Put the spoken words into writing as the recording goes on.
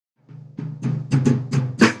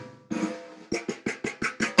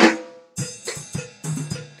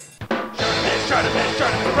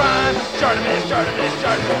crime. Shartimus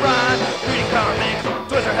rhyme. Reading comics,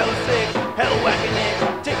 toys are hella sick, hella whacking it.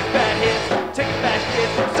 Taking bad hits, taking bad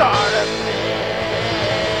hits. Shartimus,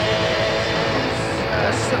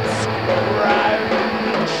 subscribe.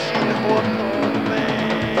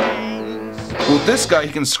 With this guy,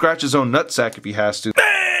 he can scratch his own nutsack if he has to.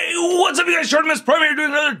 Hey, what's up, you guys? Shartimus Prime here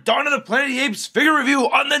doing another Dawn of the Planet of the Apes figure review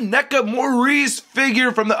on the NECA Maurice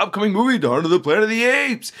figure from the upcoming movie Dawn of the Planet of the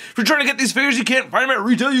Apes. If you're trying to get these figures, you can't find them at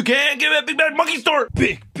retail, you can get them at Big Bad Monkey Store.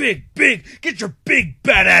 Big. Get your big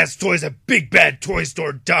badass toys at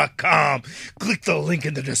BigBadToyStore.com. Click the link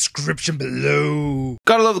in the description below.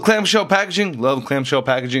 Gotta love the clamshell packaging. Love clamshell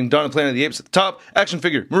packaging. Dawn of the Planet of the Apes at the top. Action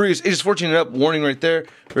figure. Maurice, ages 14 and up. Warning right there.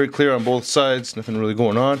 Very clear on both sides. Nothing really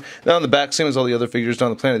going on. Now on the back, same as all the other figures,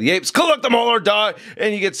 Dawn of the Planet of the Apes. Collect them all or die.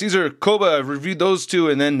 And you get Caesar, Koba. I've reviewed those two.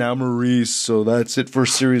 And then now Maurice. So that's it for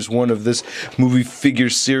series 1 of this movie figure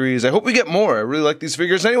series. I hope we get more. I really like these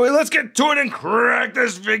figures. Anyway, let's get to it and crack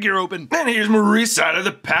this figure open. And here's Maurice out of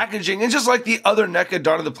the packaging. And just like the other NECA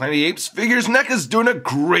Dawn of the Planet of the Apes figures, NECA's doing a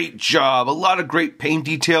great job. A lot of great paint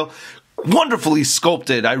detail. Wonderfully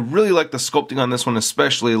sculpted. I really like the sculpting on this one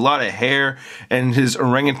especially. A lot of hair and his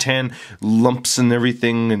orangutan lumps and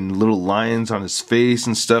everything and little lines on his face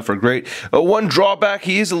and stuff are great. One drawback,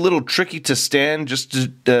 he is a little tricky to stand just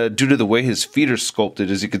due to the way his feet are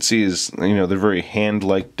sculpted. As you can see, they're very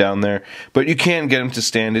hand-like down there. But you can get him to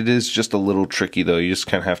stand. It is just a little tricky though. You just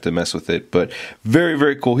kind of have to mess with it. But very,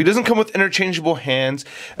 very cool. He doesn't come with interchangeable hands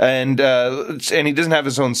and he doesn't have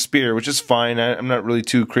his own spear, which is fine. I'm not really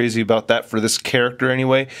too crazy about that for this character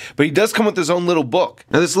anyway, but he does come with his own little book.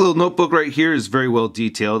 Now this little notebook right here is very well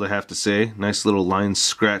detailed, I have to say. Nice little lines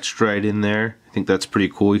scratched right in there. I think that's pretty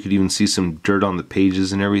cool. You could even see some dirt on the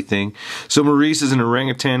pages and everything. So Maurice is an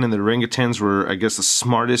orangutan, and the orangutans were, I guess, the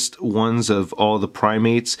smartest ones of all the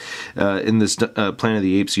primates in this Planet of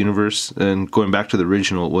the Apes universe. And going back to the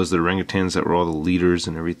original, it was the orangutans that were all the leaders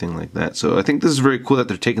and everything like that. So I think this is very cool that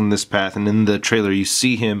they're taking this path. And in the trailer, you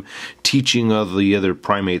see him teaching all the other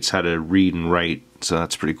primates how to read and write. So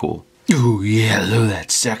that's pretty cool. Oh yeah, I love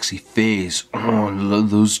that sexy face. Oh, I love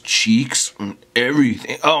those cheeks and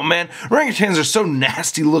everything. Oh man, orangutans are so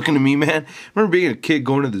nasty looking to me, man. I remember being a kid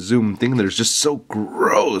going to the zoo and thinking they're just so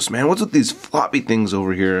gross, man. What's with these floppy things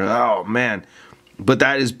over here? Oh man. But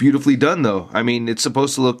that is beautifully done though. I mean, it's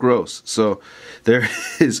supposed to look gross. So there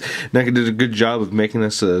is. NECA did a good job of making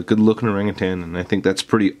us a good looking orangutan, and I think that's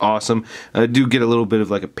pretty awesome. I do get a little bit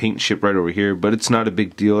of like a paint chip right over here, but it's not a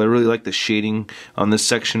big deal. I really like the shading on this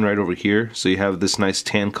section right over here. So you have this nice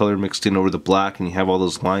tan color mixed in over the black, and you have all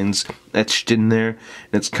those lines etched in there.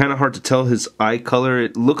 And it's kind of hard to tell his eye color.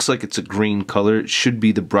 It looks like it's a green color. It should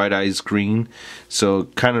be the Bright Eyes green. So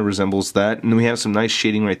it kind of resembles that. And then we have some nice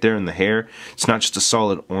shading right there in the hair. It's not just a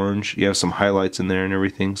solid orange. You have some highlights in there and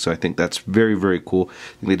everything, so I think that's very, very cool. I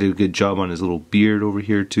think they did a good job on his little beard over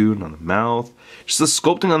here too, and on the mouth. Just the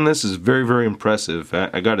sculpting on this is very, very impressive,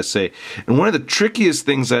 I gotta say. And one of the trickiest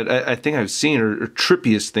things that I think I've seen, or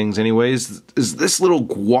trippiest things anyways, is this little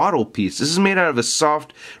guaddle piece. This is made out of a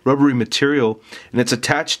soft, rubbery material, and it's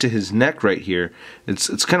attached to his neck right here.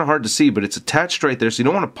 It's kind of hard to see, but it's attached right there, so you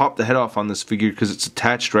don't want to pop the head off on this figure because it's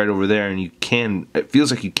attached right over there, and it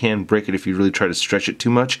feels like you can break it if you really try to stretch it too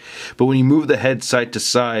much. But when you move the head side to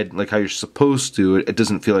side, like how you're supposed to, it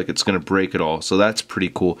doesn't feel like it's going to break at all. So that's pretty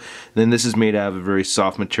cool. And then this is made out of a very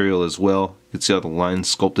soft material as well. You can see all the lines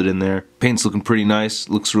sculpted in there. Paint's looking pretty nice.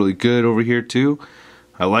 Looks really good over here too.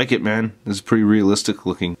 I like it, man. This is pretty realistic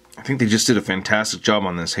looking. I think they just did a fantastic job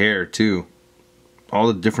on this hair too. All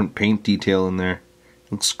the different paint detail in there.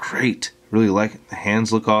 Looks great. Really like it. The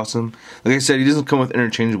hands look awesome. Like I said, he doesn't come with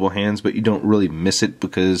interchangeable hands, but you don't really miss it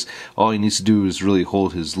because all he needs to do is really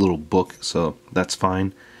hold his little book, so that's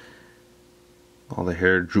fine. All the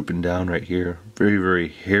hair drooping down right here. Very, very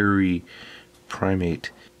hairy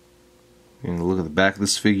primate. You can look at the back of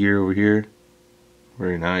this figure over here.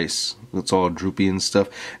 Very nice. It's all droopy and stuff.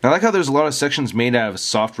 And I like how there's a lot of sections made out of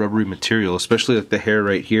soft rubbery material, especially like the hair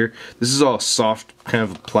right here. This is all soft kind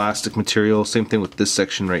of plastic material. Same thing with this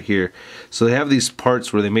section right here. So they have these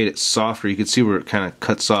parts where they made it softer. You can see where it kind of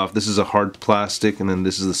cuts off. This is a hard plastic, and then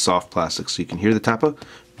this is the soft plastic. So you can hear the tappa,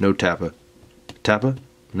 no tappa, tappa,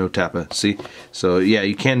 no tappa. See? So yeah,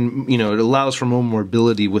 you can, it allows for more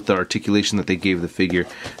mobility with the articulation that they gave the figure.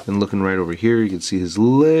 And looking right over here, you can see his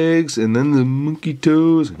legs and then the monkey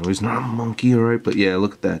toes. I know he's not a monkey, alright, but yeah,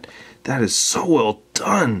 look at that. That is so well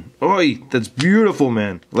done. Oi, that's beautiful,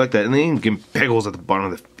 man. I like that. And they even give pegals at the bottom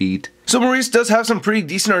of the feet. So Maurice does have some pretty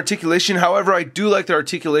decent articulation. However, I do like the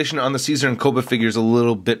articulation on the Caesar and Koba figures a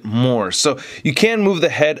little bit more. So you can move the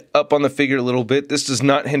head up on the figure a little bit. This does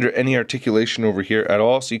not hinder any articulation over here at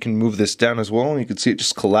all. So you can move this down as well. And you can see it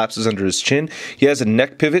just collapses under his chin. He has a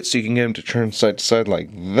neck pivot, so you can get him to turn side to side like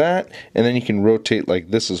that. And then you can rotate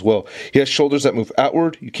like this as well. He has shoulders that move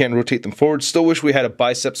outward. You can rotate them forward. Still wish we had a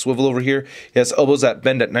bicep swivel over here. He has elbows that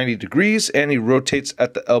bend at 90 degrees, and he rotates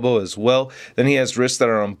at the elbow as well. Then he has wrists that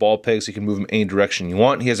are on ball pegs, so you can move them any direction you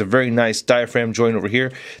want. He has a very nice diaphragm joint over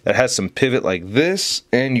here that has some pivot like this,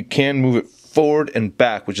 and you can move it forward and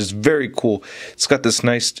back, which is very cool. It's got this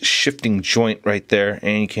nice shifting joint right there,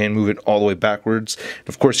 and you can move it all the way backwards. And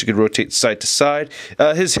of course, you could rotate side to side.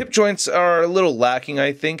 His hip joints are a little lacking,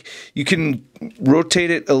 I think. You can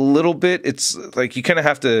rotate it a little bit. It's like you kind of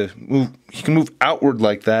have to move. You can move outward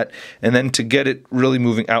like that, and then to get it really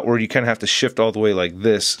moving outward, you kind of have to shift all the way like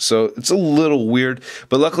this. So it's a little weird,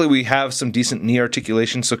 but luckily we have some decent knee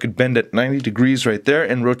articulation, so it could bend at 90 degrees right there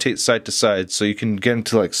and rotate side to side, so you can get him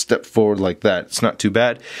to like step forward like that. It's not too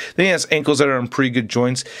bad. Then he has ankles that are on pretty good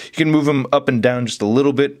joints. You can move them up and down just a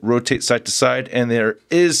little bit, rotate side to side, and there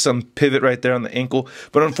is some pivot right there on the ankle,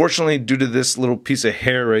 but unfortunately, due to this little piece of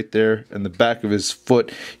hair right there in the back of his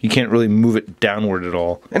foot, you can't really move it downward at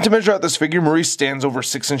all. And to measure out this figure, Maurice stands over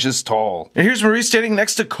 6 inches tall. And here's Maurice standing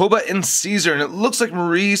next to Koba and Caesar, and it looks like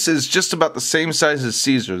Maurice is just about the same size as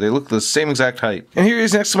Caesar. They look the same exact height. And here he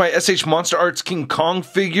is next to my SH Monster Arts King Kong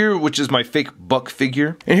figure, which is my fake buck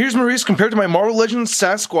figure. And here's Maurice compared to my Marvel Legends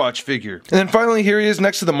Sasquatch figure. And then finally, here he is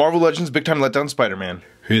next to the Marvel Legends Big Time Letdown Spider-Man.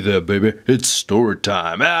 Hey there, baby. It's story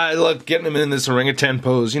time. I love getting him in this orangutan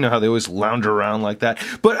pose. You know how they always lounge around like that.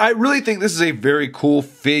 But I really think this is a very cool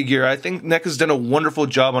figure. I think NECA's done a wonderful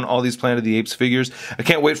job on all these Planet of the Apes figures. I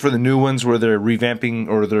can't wait for the new ones where they're revamping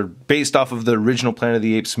or they're based off of the original Planet of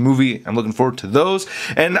the Apes movie. I'm looking forward to those.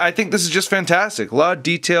 And I think this is just fantastic. A lot of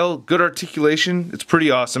detail, good articulation. It's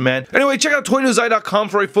pretty awesome, man. Anyway, check out toynewseye.com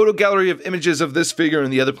for a photo gallery of images of this figure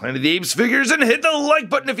and the other Planet of the Apes figures. And hit the like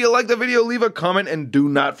button if you like the video. Leave a comment and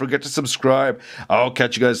do not forget to subscribe. I'll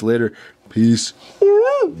catch you guys later. Peace.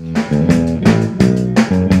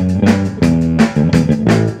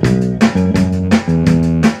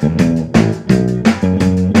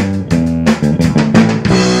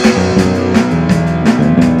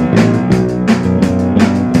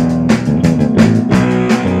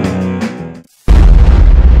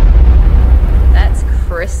 That's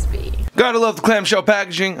crispy. Gotta love the clamshell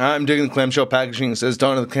packaging. I'm digging the clamshell packaging. It says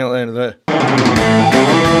Dawn of the Land of the...